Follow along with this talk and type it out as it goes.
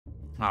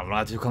Aber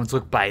Leute, willkommen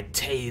zurück bei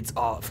Tales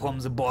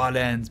from the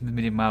Borderlands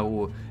mit dem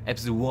Maru,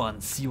 Episode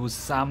 1, See You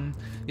Some.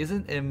 Wir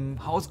sind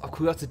im House of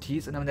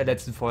Curiosities und haben in der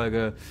letzten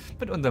Folge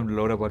mit unserem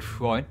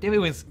Loaderboard-Freund, dem wir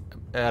übrigens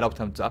erlaubt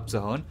haben,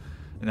 abzuhauen,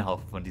 einen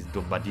Haufen von diesen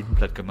dummen Banditen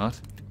platt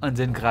gemacht und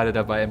sind gerade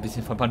dabei, ein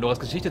bisschen von Pandoras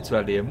Geschichte zu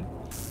erleben.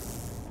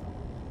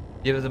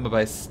 Hier sind wir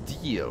bei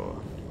Spiel.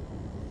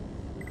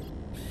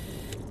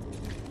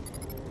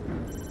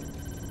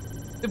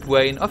 The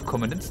brain of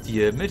Commandant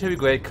Steel, military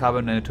grade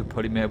carbon nanotube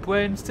polymer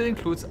brain, still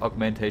includes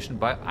augmentation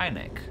by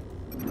INEC.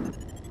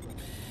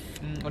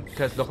 Und ein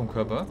kleines Loch im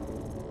Körper.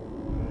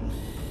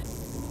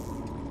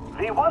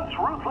 The once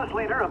ruthless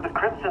leader of the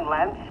Crimson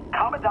Lance,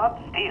 Commandant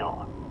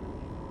Steel.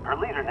 Her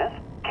leaderness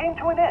came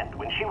to an end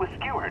when she was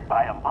skewered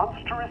by a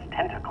monstrous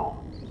tentacle.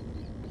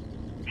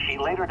 She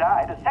later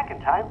died a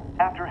second time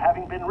after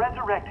having been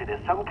resurrected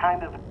as some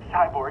kind of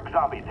cyborg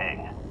zombie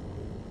thing.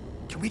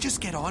 Can we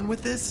just get on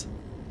with this?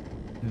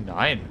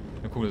 Nein.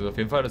 Wir gucken uns auf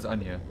jeden Fall das an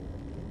hier.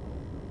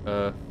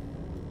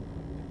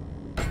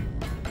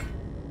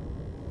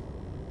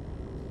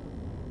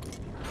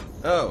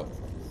 Oh.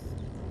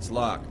 It's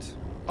locked.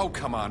 Oh,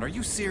 come on. Are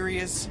you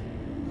serious?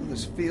 Well,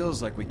 this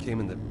feels like we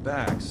came in the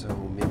back, so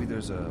maybe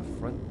there's a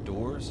front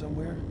door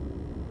somewhere?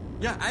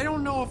 Yeah, I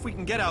don't know if we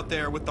can get out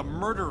there with the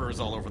murderers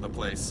all over the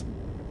place.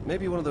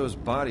 Maybe one of those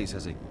bodies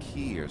has a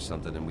key or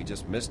something and we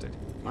just missed it.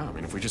 Wow, I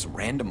mean, if we just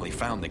randomly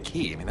found the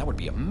key, I mean, that would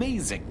be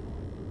amazing.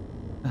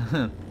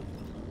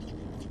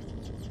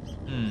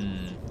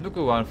 Look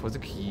around for the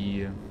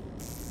key.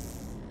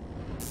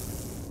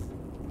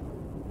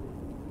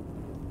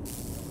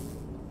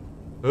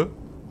 Hä?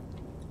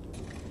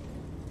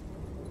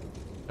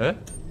 Hä?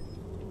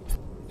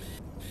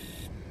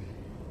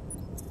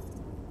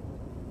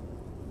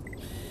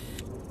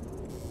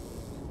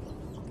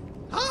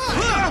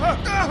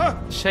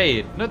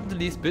 Shade, not the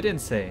least bit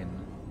insane.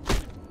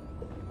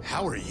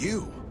 How are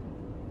you?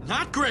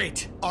 Not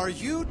great! Are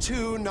you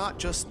two not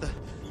just the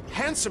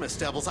handsomest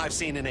devils I've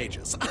seen in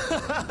ages?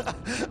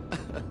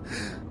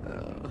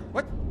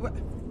 What?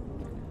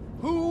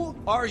 Who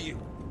are you?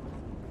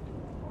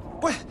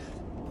 What?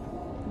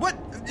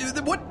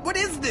 What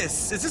is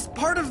this? Is this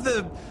part of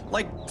the,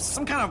 like,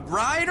 some kind of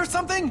ride or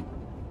something?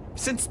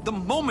 Since the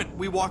moment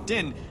we walked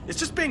in, it's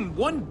just been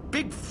one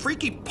big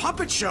freaky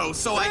puppet show,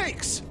 so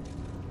Thanks!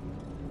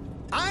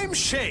 I'm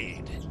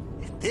Shade,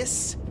 and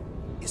this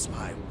is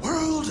my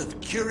world of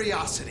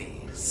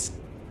curiosities.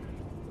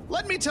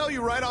 Let me tell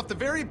you right off the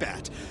very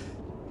bat,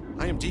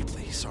 I am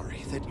deeply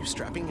sorry that you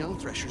strapping young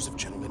threshers of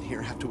gentlemen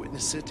here have to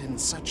witness it in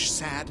such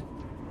sad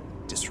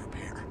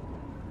disrepair.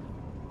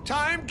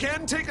 Time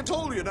can take a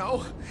toll, you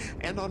know,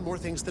 and on more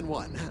things than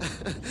one.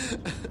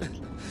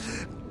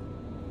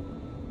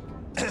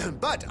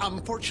 But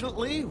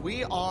unfortunately,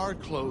 we are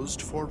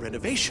closed for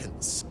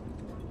renovations.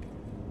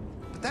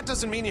 But that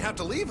doesn't mean you have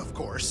to leave, of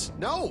course.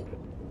 No.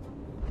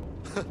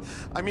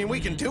 I mean, we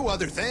can do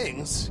other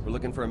things. We're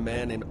looking for a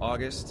man named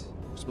August.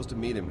 We're supposed to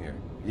meet him here.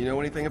 You know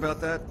anything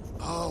about that?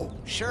 Oh,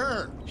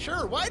 sure.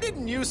 Why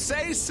didn't you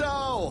say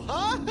so,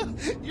 huh?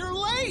 You're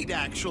late,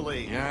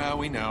 actually. Yeah,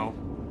 we know.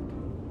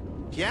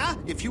 Yeah?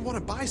 If you want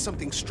to buy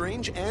something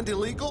strange and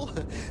illegal,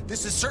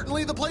 this is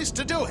certainly the place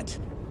to do it.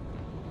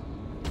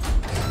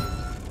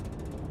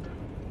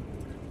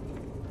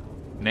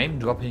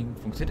 Name-Dropping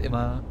funktioniert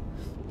immer.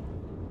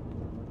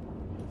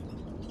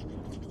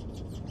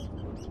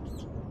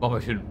 Warum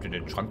habe ich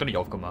den Schrank doch nicht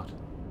aufgemacht?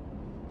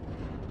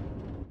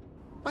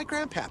 My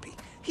grandpappy,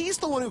 he's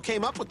the one who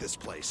came up with this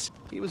place.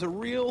 He was a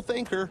real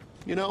thinker,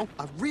 you know,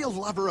 a real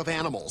lover of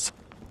animals.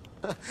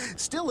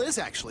 Still is,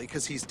 actually,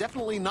 because he's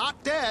definitely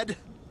not dead.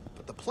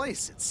 But the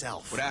place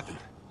itself... What happened?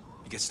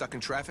 You get stuck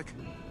in traffic?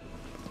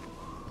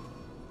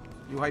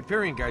 You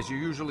Hyperion guys are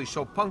usually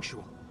so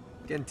punctual.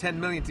 Getting 10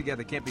 million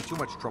together can't be too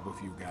much trouble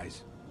for you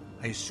guys.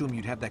 I assume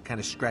you'd have that kind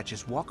of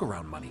scratches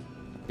walk-around money.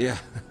 Yeah.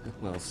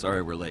 Well,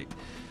 sorry we're late.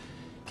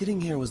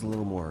 Getting here was a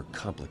little more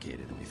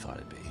complicated than we thought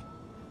it'd be.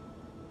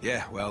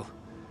 Yeah, well,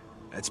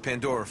 that's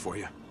Pandora for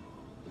you.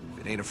 If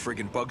it ain't a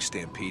friggin' bug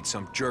stampede,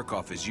 some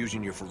jerk-off is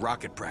using you for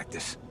rocket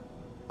practice.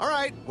 All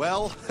right,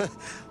 well,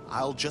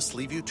 I'll just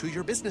leave you to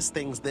your business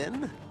things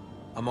then.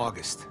 I'm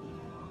August,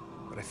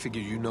 but I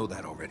figure you know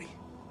that already.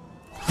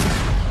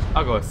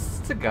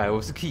 August, the guy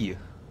with the key.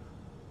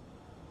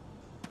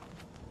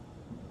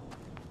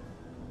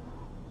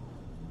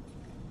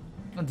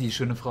 Und die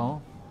schöne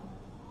Frau?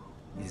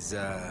 Is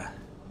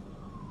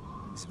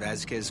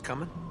Vasquez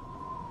coming?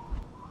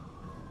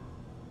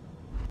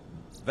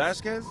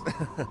 Vasquez?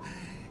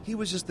 He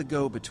was just the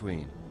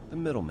go-between, the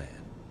middleman.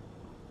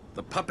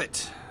 The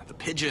puppet, the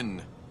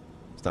pigeon.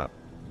 Stop.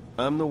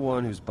 I'm the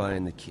one who's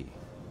buying the key.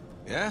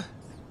 Yeah?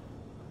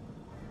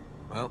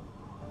 Well,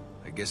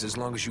 I guess as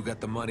long as you got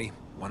the money,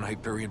 one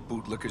Hyperion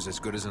bootlicker's as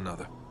good as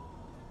another.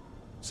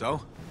 So,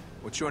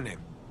 what's your name?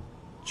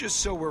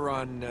 Just so we're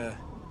on,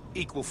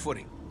 equal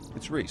footing.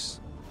 It's Reese.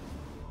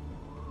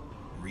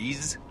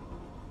 Reese?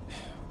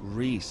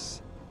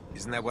 Reese.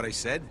 Isn't that what I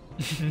said?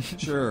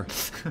 Sure.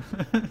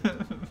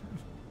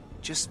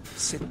 Just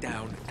sit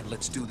down and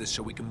let's do this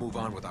so we can move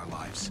on with our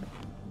lives.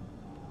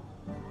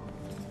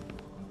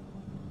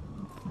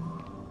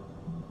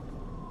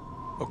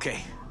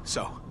 Okay,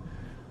 so,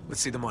 let's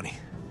see the money.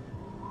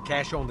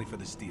 Cash only for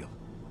this deal.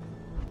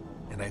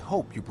 And I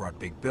hope you brought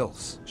big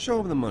bills. Show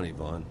him the money,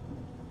 Vaughn.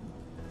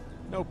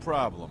 No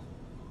problem.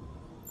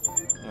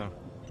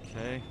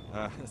 Okay.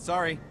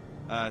 Sorry.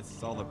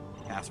 It's all the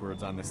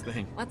passwords on this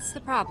thing. What's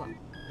the problem?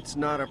 It's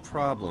not a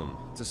problem.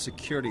 It's a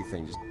security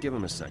thing. Just give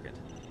him a second.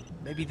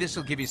 Maybe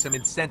this'll give you some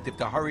incentive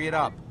to hurry it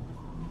up.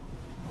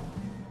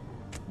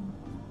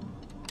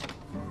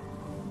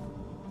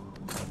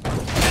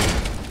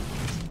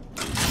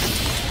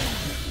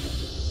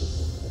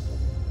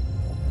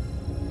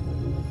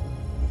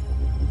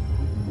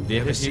 You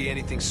ever see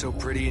anything so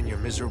pretty in your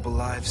miserable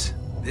lives?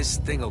 This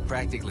thing'll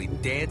practically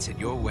dance at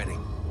your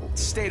wedding.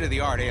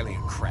 State-of-the-art alien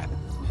crap.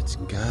 It's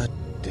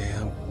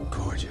goddamn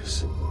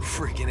gorgeous.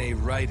 Freaking A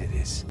right it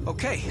is.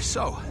 Okay,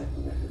 so,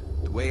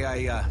 the way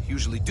I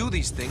usually do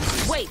these things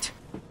is... Wait!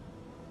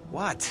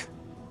 What?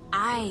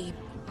 I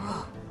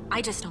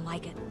just don't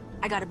like it.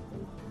 I got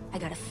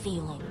a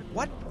feeling.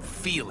 What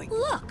feeling?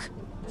 Look!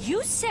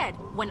 You said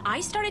when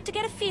I started to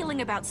get a feeling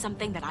about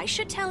something that I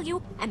should tell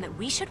you and that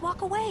we should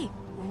walk away,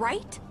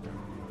 right?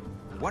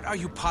 What are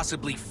you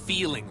possibly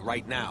feeling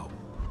right now?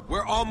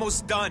 We're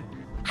almost done.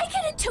 I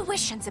get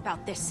intuitions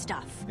about this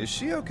stuff. Is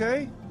she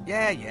okay?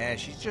 Yeah,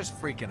 she's just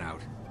freaking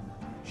out.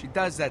 She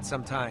does that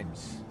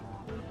sometimes.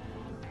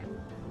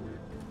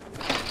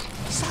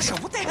 Sasha,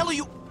 what the hell are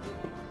you...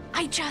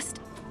 I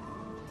just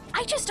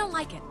don't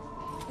like it.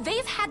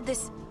 They've had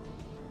this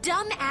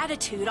dumb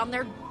attitude on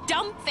their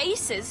dumb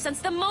faces since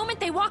the moment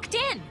they walked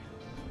in.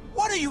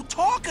 What are you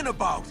talking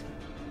about?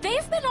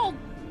 They've been all,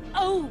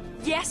 oh,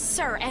 yes,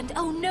 sir, and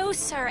oh, no,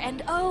 sir,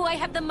 and oh, I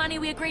have the money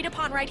we agreed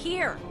upon right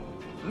here.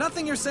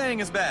 Nothing you're saying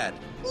is bad.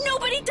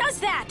 Nobody does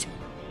that!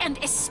 And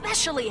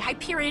especially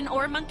Hyperion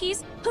ore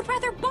monkeys who'd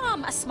rather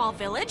bomb a small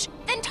village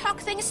than talk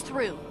things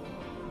through.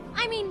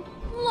 I mean,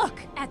 look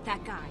at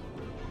that guy.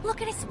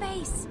 Look at his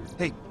face.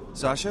 Hey,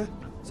 Sasha?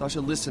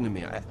 Sasha, listen to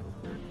me.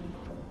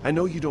 I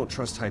know you don't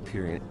trust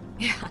Hyperion.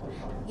 Yeah,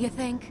 you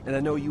think? And I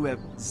know you have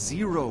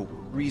zero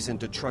reason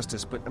to trust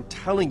us, but I'm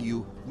telling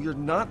you, we're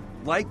not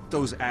like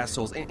those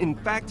assholes. In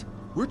fact,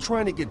 we're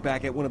trying to get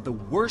back at one of the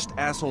worst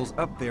assholes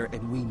up there,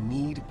 and we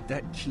need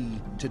that key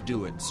to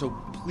do it. So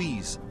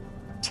please,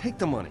 take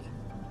the money,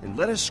 and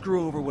let us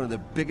screw over one of the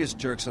biggest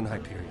jerks on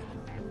Hyperion.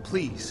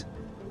 Please.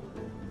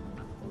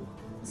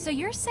 So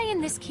you're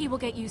saying this key will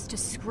get used to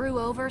screw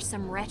over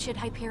some wretched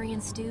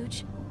Hyperion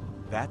stooge?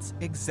 That's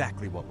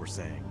exactly what we're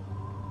saying.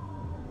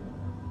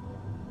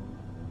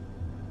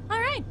 All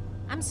right,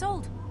 I'm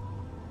sold.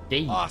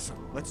 Damn. Awesome.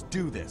 Let's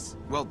do this.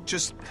 Well,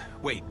 just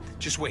wait.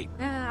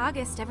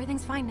 August,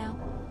 everything's fine now.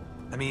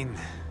 I mean...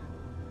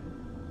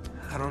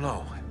 I don't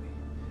know.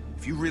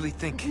 If you really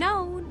think...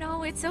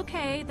 No, it's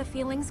okay. The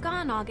feeling's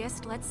gone,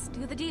 August. Let's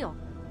do the deal.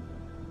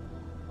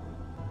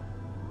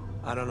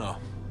 I don't know.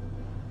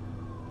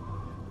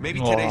 Maybe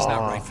today's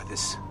not right for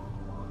this.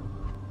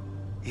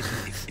 If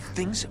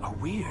things are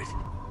weird...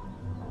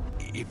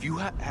 If you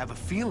have a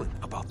feeling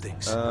about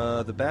things...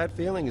 The bad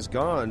feeling is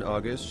gone,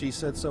 August. She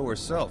said so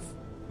herself.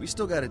 We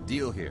still got a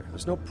deal here.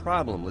 There's no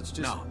problem. Let's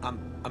just... No,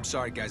 I'm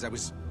sorry, guys. I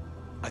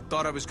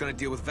thought I was gonna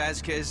deal with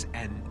Vasquez,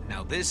 and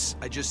now this,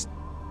 I just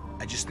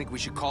think we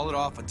should call it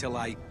off until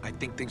I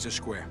think things are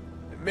square.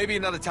 Maybe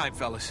another time,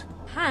 fellas.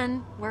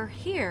 Hun, we're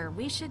here.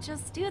 We should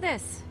just do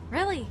this.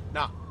 Really?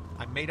 No,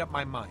 I made up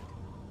my mind.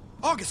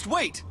 August,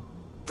 wait!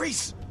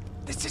 Reese,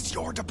 this is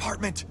your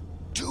department.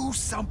 Do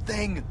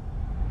something.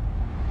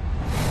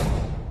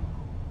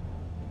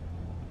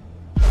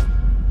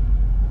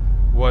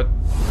 What?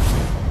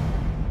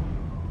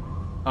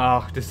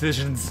 Ah,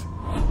 decisions.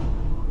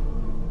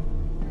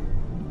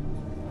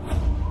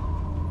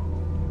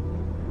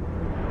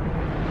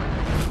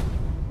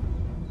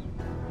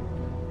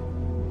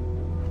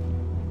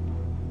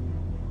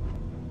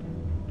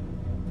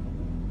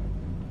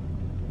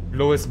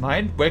 Lois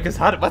mind? Break his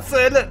heart? Was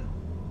zur Hölle?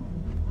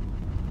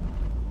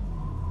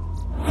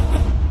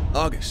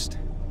 August.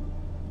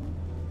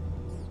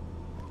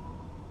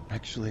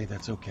 Actually,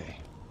 that's okay.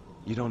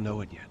 You don't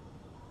know it yet.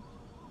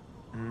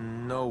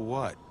 Know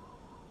what?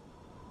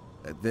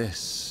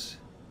 This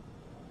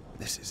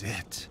is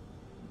it.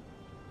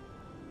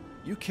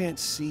 You can't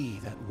see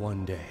that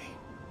one day.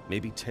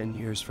 Maybe 10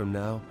 years from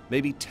now,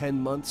 maybe 10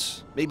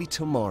 months, maybe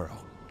tomorrow.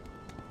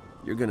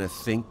 You're gonna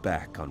think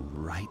back on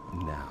right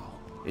now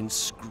and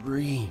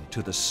scream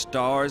to the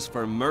stars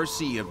for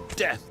mercy of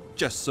death,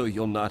 just so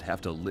you'll not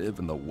have to live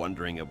in the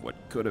wondering of what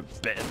could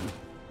have been.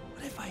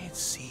 What if I had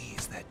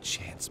seized that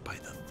chance by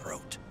the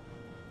throat?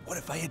 What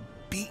if I had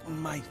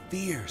beaten my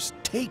fears,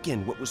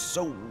 taken what was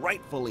so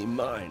rightfully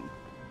mine?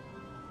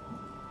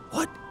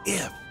 What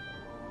if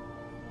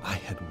I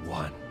had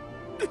won?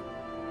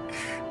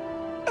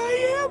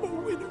 I am a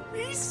winner,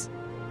 Reese.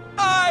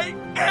 I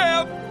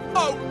am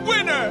a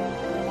winner!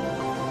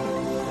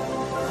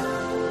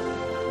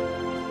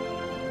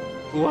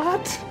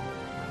 What?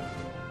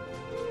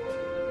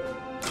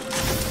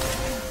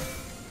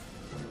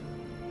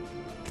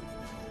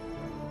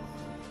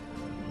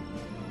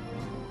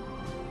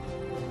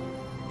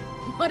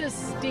 What a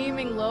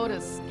steaming load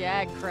of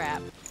skag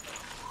crap.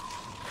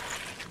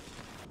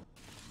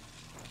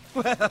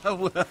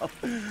 Well,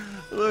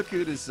 look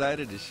who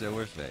decided to show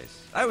her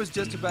face. I was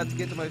just about to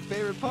get to my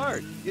favorite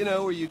part. You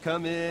know, where you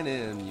come in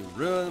and you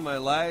ruin my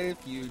life,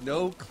 you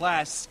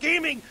no-class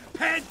scheming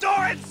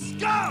Pandoran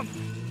scum!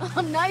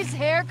 Oh, nice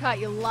haircut,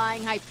 you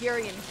lying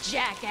Hyperion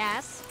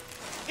jackass.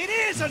 It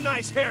is a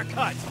nice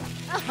haircut!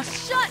 Oh,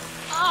 shut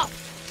up!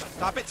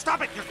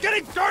 Stop it! You're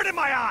getting dirt in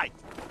my eye!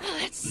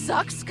 It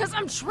sucks, because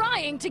I'm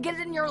trying to get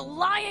it in your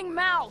lying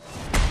mouth.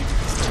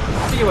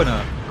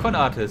 Fiona, con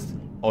artist.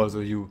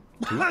 Also you.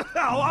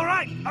 all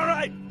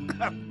right.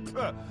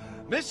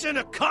 Mission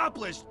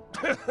accomplished.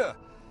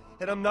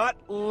 And I'm not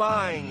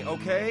lying,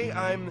 okay?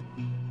 I'm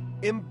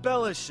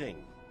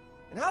embellishing.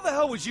 And how the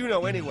hell would you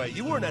know anyway?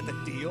 You weren't at the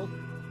deal.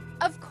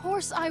 Of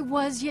course I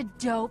was, you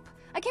dope.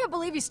 I can't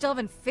believe you still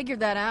haven't figured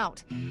that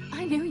out.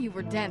 I knew you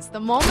were dense the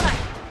moment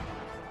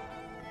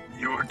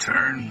Your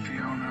turn,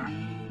 Fiona.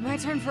 My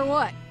turn for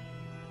what?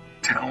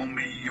 Tell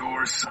me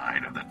your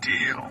side of the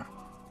deal.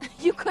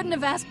 You couldn't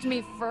have asked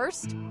me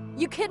first.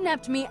 You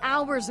kidnapped me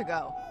hours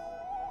ago.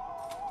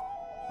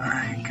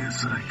 I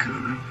guess I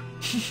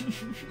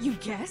could've. You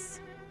guess?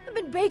 I've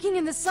been baking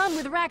in the sun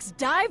with Rax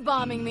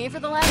dive-bombing me for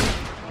the last...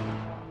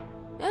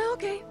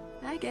 Okay,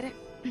 I get it.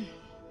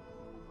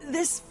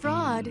 This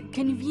fraud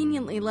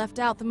conveniently left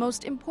out the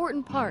most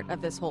important part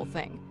of this whole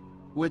thing.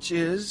 Which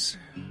is...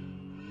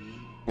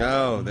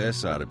 Oh,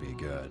 this ought to be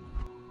good.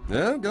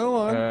 No, go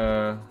on.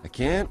 I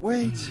can't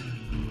wait.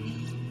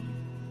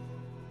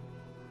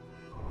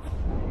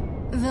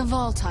 The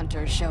Vault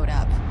Hunter showed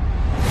up.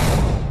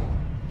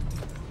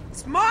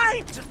 It's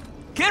mine! Just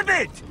give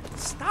it!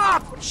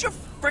 Stop! What's your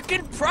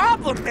frickin'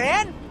 problem,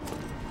 man?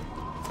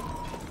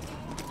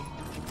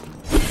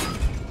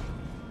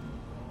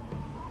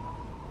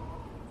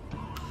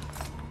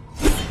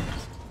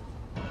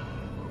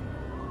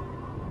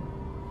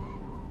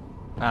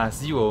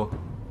 Zer0.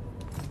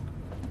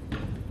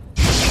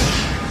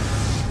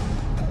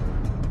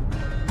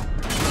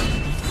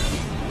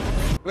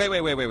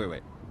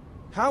 Wait.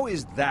 How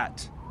is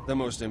that the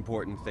most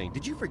important thing?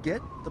 Did you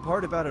forget the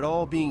part about it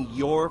all being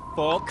your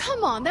fault? Oh,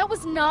 come on, that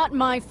was not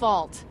my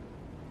fault.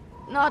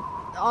 Not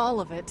all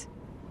of it.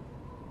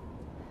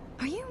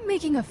 Are you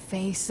making a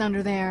face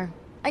under there?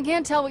 I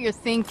can't tell what you're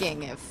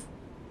thinking if...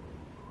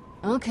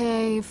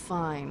 Okay,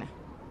 fine.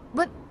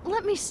 But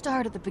let me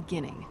start at the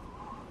beginning.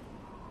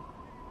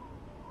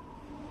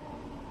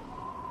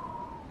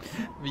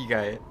 Wie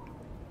geil.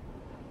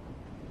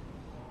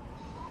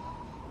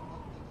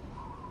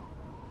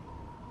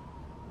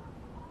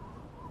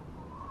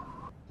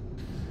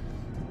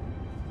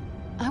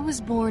 I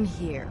was born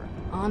here,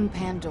 on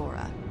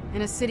Pandora,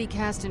 in a city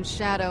cast in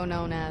shadow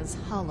known as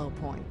Hollow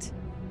Point.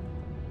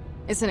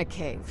 It's in a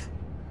cave.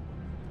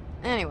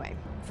 Anyway,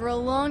 for a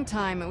long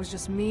time it was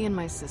just me and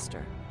my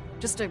sister.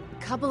 Just a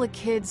couple of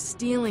kids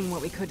stealing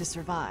what we could to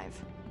survive.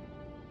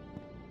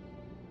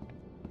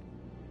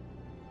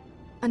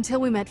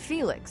 Until we met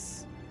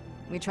Felix.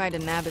 We tried to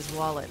nab his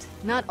wallet.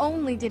 Not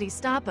only did he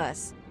stop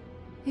us,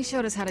 he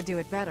showed us how to do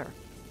it better.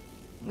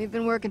 We've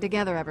been working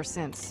together ever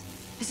since.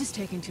 This is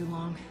taking too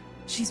long.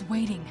 She's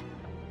waiting.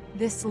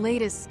 This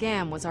latest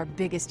scam was our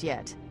biggest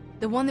yet.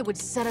 The one that would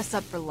set us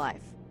up for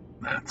life.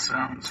 That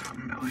sounds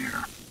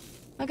familiar.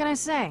 What can I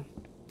say?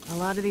 A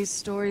lot of these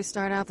stories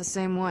start out the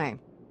same way.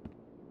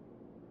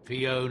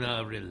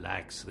 Fiona,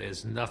 relax.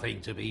 There's nothing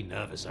to be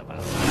nervous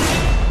about.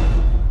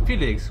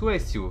 Felix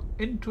raised you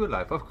into a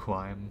life of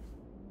crime.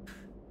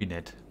 Wie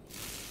nett.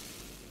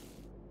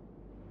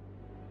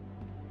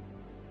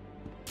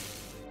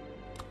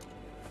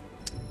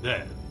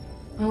 There.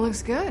 Well,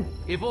 looks good.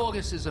 If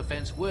August's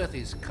offense worth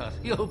his cut,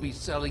 he'll be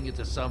selling it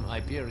to some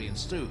Hyperion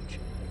stooge.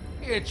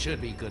 It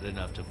should be good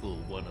enough to fool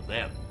one of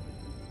them.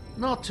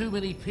 Not too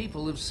many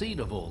people have seen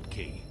a vault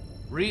key,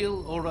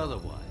 real or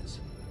otherwise.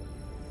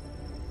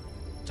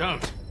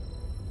 Don't.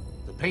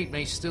 The paint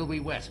may still be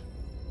wet.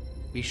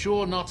 Be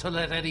sure not to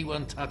let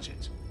anyone touch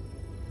it.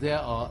 There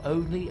are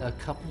only a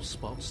couple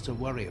spots to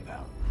worry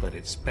about, but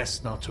it's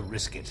best not to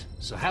risk it.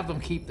 So have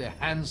them keep their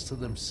hands to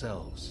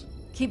themselves.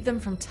 Keep them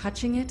from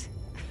touching it?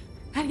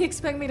 How do you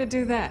expect me to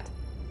do that?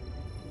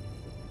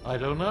 I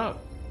don't know.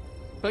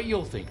 But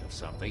you'll think of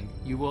something.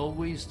 You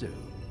always do.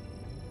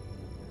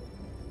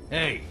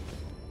 Hey,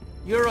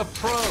 you're a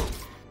pro.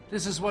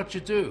 This is what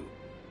you do.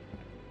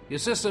 Your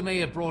sister may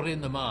have brought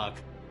in the mark,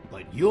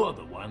 but you're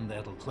the one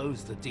that'll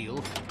close the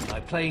deal by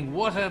playing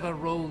whatever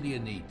role you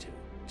need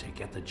to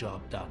get the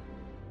job done.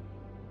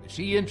 If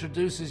she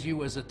introduces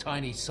you as a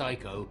tiny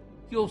psycho,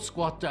 you'll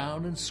squat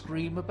down and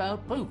scream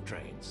about poop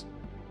trains.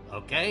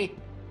 Okay?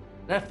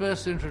 That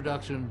first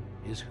introduction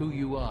is who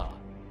you are.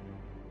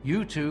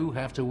 You two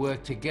have to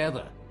work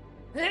together.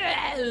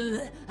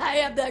 I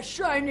have the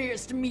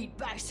shiniest meat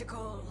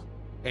bicycle.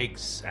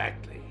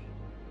 Exactly.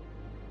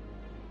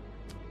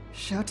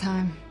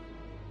 Showtime.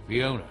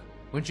 Fiona,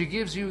 when she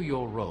gives you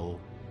your role,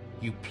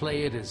 you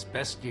play it as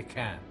best you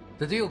can.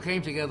 The deal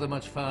came together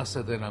much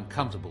faster than I'm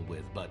comfortable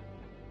with, but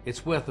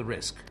it's worth the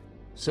risk.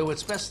 So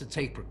it's best to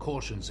take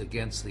precautions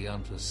against the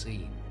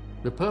unforeseen.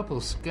 The Purple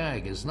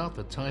Skag is not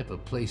the type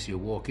of place you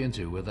walk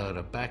into without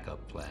a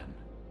backup plan.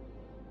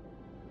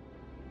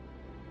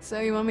 So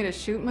you want me to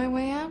shoot my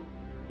way out?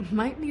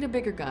 Might need a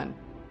bigger gun.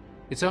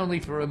 It's only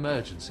for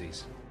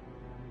emergencies.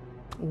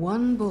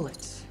 1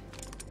 bullet.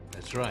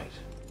 That's right.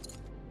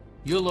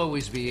 You'll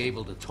always be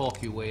able to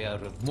talk your way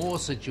out of more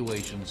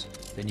situations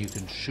than you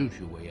can shoot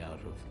your way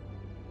out of.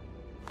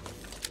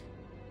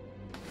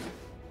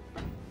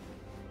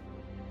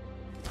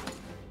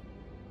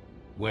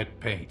 Wet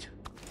paint.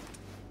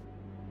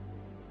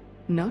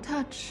 No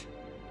touch.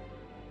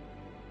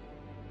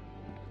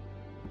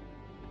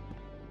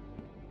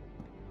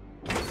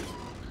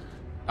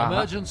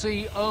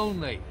 Emergency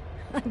only.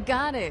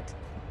 Got it.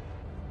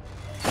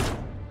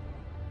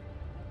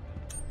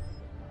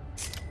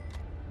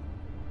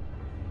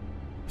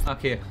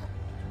 Okay.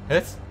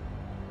 Jetzt?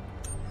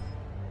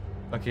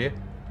 Okay.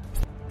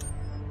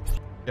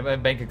 Wir haben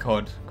einen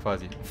Bankaccount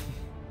quasi. Gehen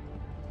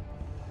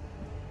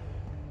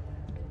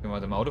wir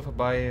mal am Auto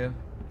vorbei. In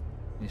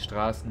die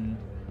Straßen.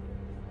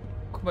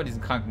 Guck mal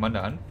diesen kranken Mann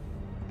da an.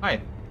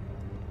 Hi.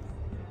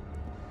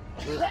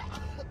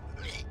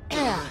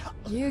 Yeah,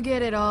 you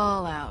get it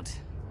all out.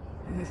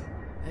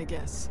 I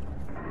guess.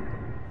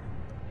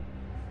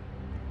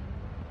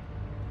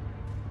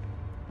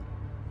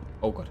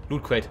 Oh Gott,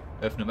 Loot Crate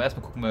öffnen. Aber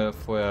erstmal gucken wir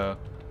vorher,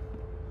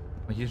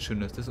 was hier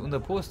schön ist. Das ist unser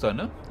Poster,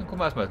 ne? Dann gucken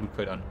wir erstmal das Loot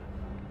Crate an.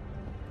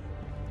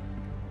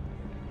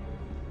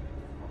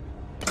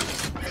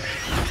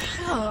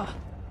 Oh.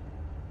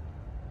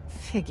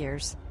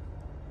 Figures.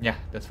 Ja,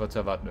 das war zu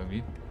erwarten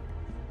irgendwie.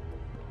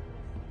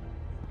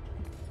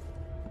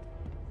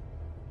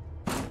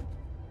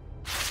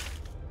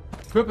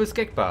 Purple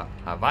Skag Bar.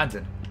 Ah,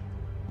 Wahnsinn.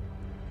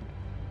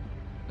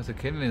 Was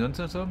erkennen wir sonst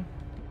noch so?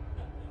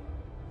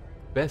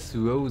 Bess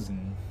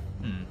Rosen.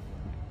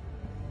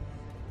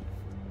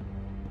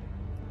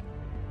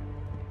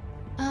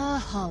 A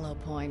hollow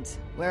point,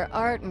 where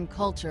art and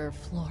culture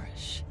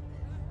flourish.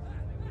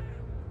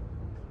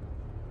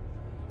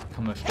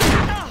 Kann man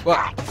stellen.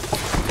 Wow.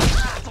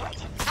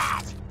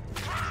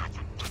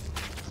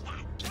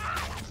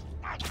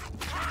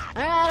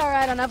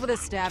 Alright, enough with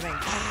this stabbing.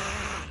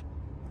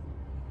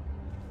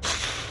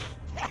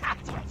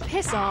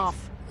 Piss off.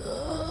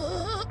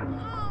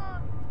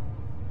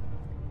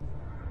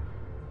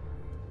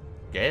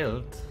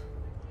 Geld.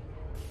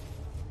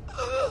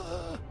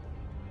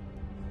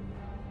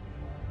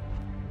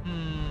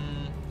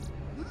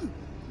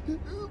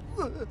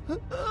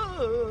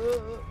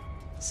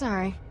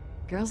 Sorry,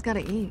 girls gotta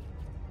eat.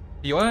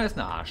 Fiona ist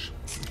ein Arsch.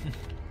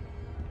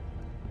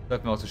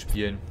 Sollten wir auch so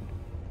spielen.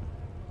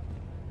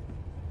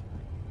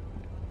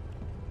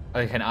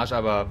 Also kein Arsch,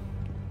 aber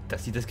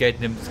dass sie das Geld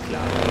nimmt, ist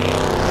klar.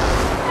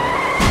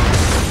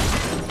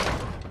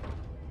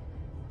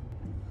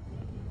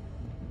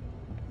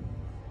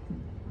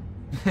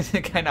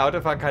 Kein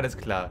Auto fahren kann, ist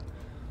klar.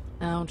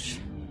 Ouch.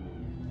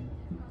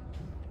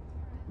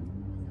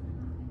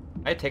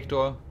 Hi,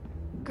 Tektor.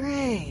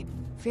 Great.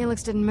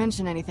 Felix didn't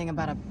mention anything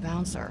about a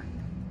bouncer.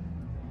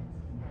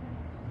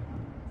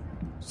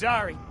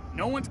 Sorry,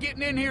 no one's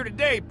getting in here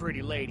today,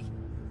 pretty lady.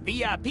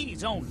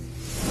 VIPs only.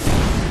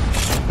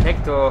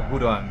 Hector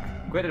Hudong.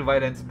 Great at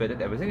violence, better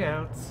than everything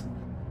else.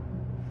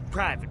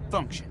 Private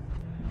function.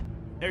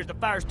 There's the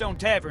Firestone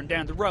Tavern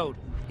down the road.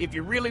 If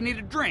you really need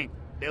a drink,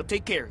 they'll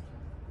take care of you.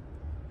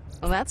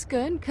 Well, that's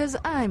good, because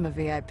I'm a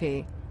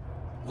VIP.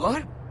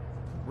 What?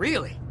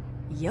 Really?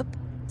 Yep.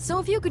 So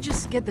if you could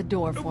just get the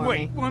door for me.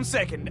 Wait, 1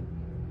 second.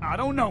 I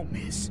don't know,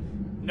 miss.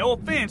 No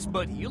offense,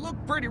 but you look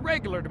pretty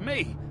regular to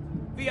me.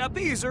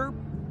 VIPs are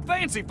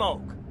fancy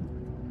folk.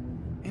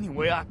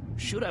 Anyway, I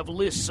should have a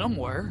list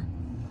somewhere.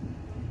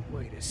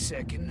 Wait a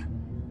second.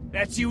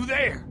 That's you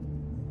there.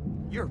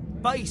 Your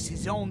face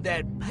is on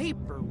that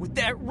paper with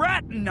that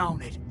writing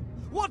on it.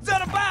 What's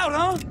that about,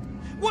 huh?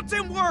 What's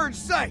them words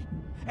say?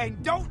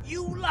 And don't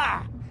you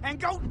lie and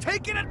go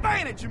taking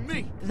advantage of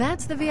me.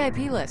 That's the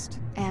VIP list,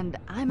 and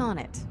I'm on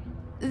it.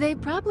 They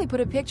probably put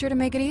a picture to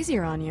make it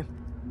easier on you.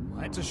 Well,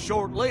 that's a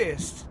short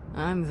list.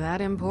 I'm that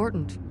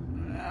important.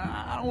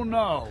 I don't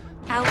know.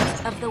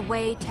 Out of the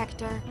way,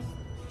 Tector.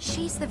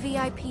 She's the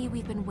VIP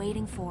we've been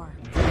waiting for.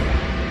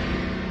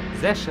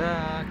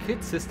 Sasha,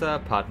 kid sister,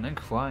 partner in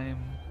crime.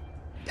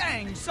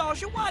 Dang,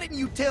 Sasha, why didn't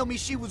you tell me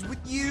she was with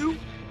you?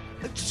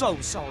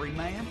 So sorry,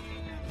 ma'am.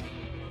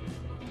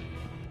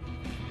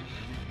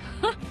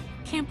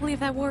 Can't believe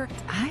that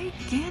worked. I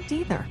can't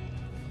either.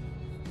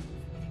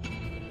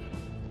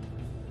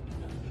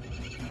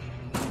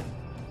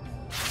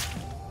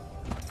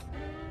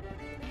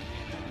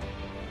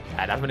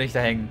 Ja, darf man nicht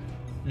da hängen.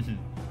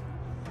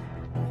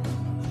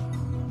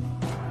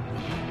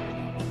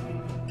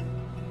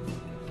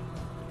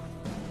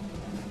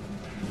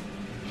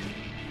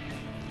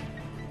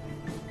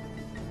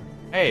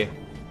 Hey.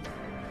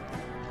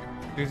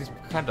 Du siehst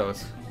bekannt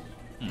aus.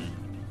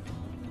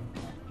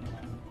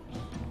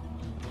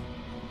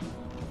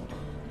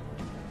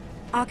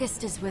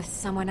 August is with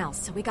someone else,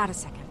 so we got a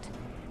second.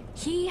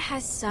 He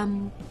has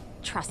some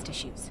trust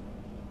issues.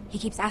 He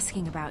keeps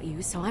asking about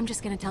you, so I'm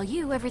just gonna tell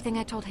you everything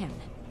I told him.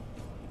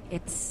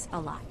 It's a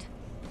lot.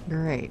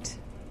 Great.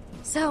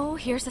 So,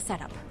 here's the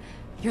setup.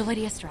 You're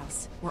Lydia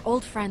Strauss. We're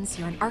old friends.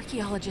 You're an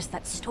archaeologist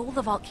that stole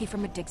the vault key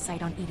from a dig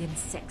site on Eden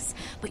 6.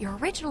 But you're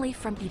originally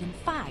from Eden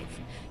 5.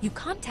 You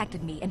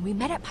contacted me, and we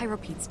met at Pyro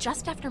Pete's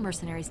just after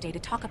Mercenaries Day to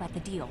talk about the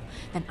deal.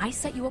 Then I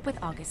set you up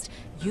with August.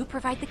 You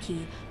provide the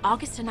key.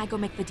 August and I go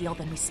make the deal,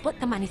 then we split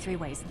the money 3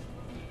 ways.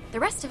 The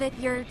rest of it,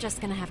 you're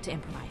just gonna have to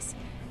improvise.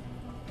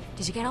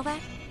 Did you get all that?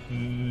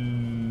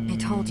 I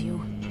told you.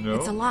 No.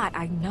 It's a lot,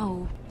 I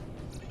know.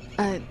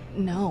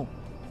 No.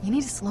 You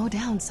need to slow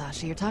down,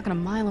 Sasha. You're talking a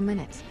mile a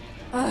minute.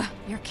 Ugh,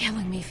 you're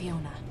killing me,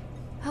 Fiona.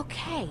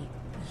 Okay,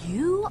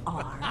 you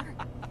are...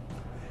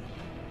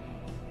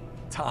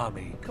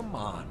 Tommy, come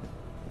on.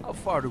 How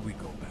far do we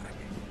go back?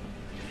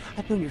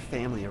 I've known your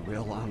family a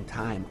real long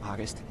time,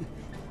 August.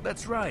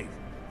 That's right.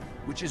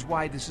 Which is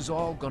why this is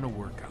all gonna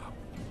work out.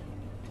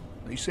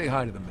 Now you say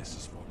hi to the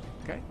missus for me,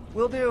 okay?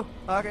 Will do,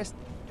 August.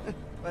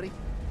 Buddy.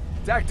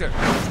 Doctor!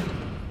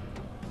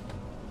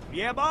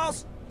 Yeah,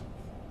 boss?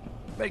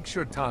 Make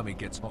sure Tommy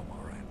gets home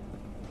all right.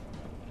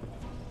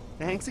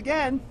 Thanks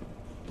again.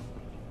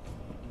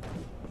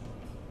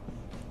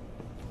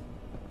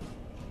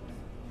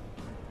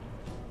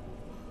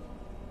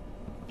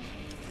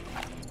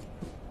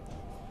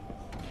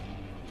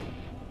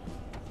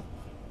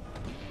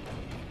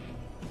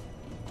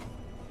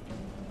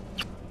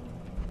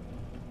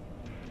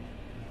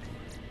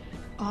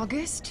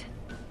 August?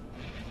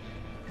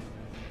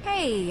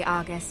 Hey,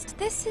 August,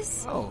 this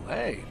is... Oh,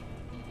 hey.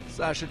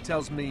 Sasha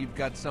tells me you've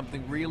got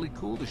something really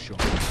cool to show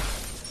me.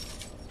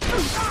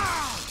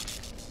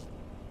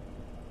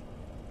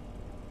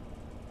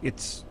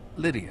 It's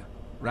Lydia,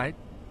 right?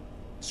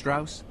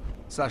 Strauss?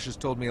 Sasha's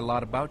told me a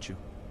lot about you.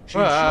 She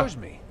assures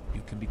me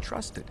you can be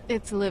trusted.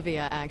 It's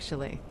Livia,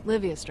 actually.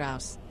 Livia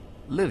Strauss.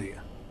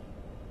 Lydia?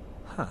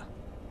 Huh.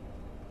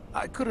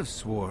 I could have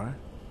swore...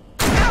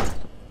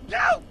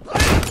 No!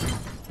 Please!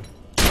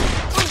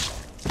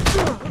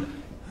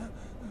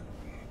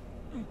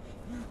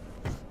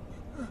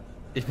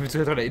 Ich muss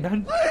mich daran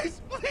erinnern.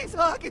 Please, please,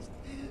 August!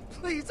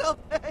 Please, I'll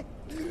pay!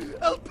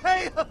 I'll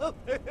pay! I'll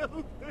pay!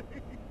 I'll pay!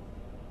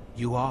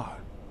 You are.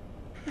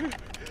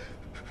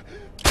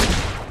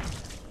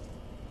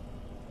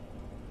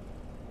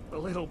 The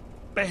little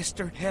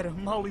bastard had a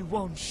Molly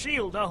 1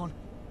 shield on.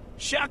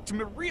 Shocked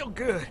me real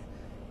good.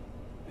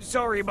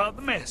 Sorry about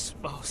the mess,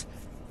 boss.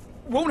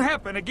 Won't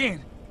happen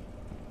again.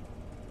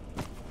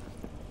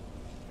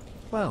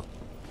 Well,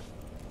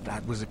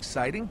 that was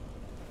exciting.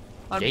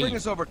 Bring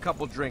us over a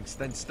couple drinks,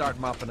 then start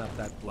mopping up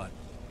that blood.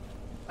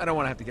 I don't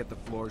want to have to get the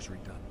floors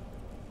redone.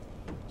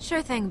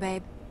 Sure thing,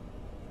 babe.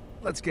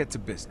 Let's get to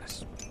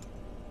business.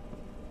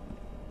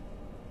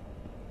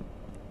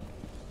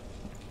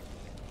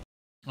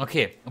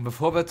 Okay, und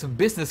bevor wir zum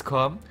Business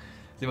kommen,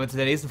 sehen wir uns in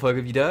der nächsten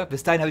Folge wieder.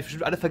 Bis dahin habe ich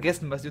bestimmt alle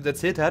vergessen, was sie uns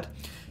erzählt hat.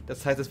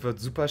 Das heißt, es wird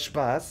super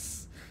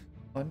Spaß.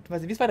 Und mal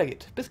sehen, wie es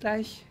weitergeht. Bis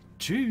gleich.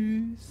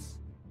 Tschüss.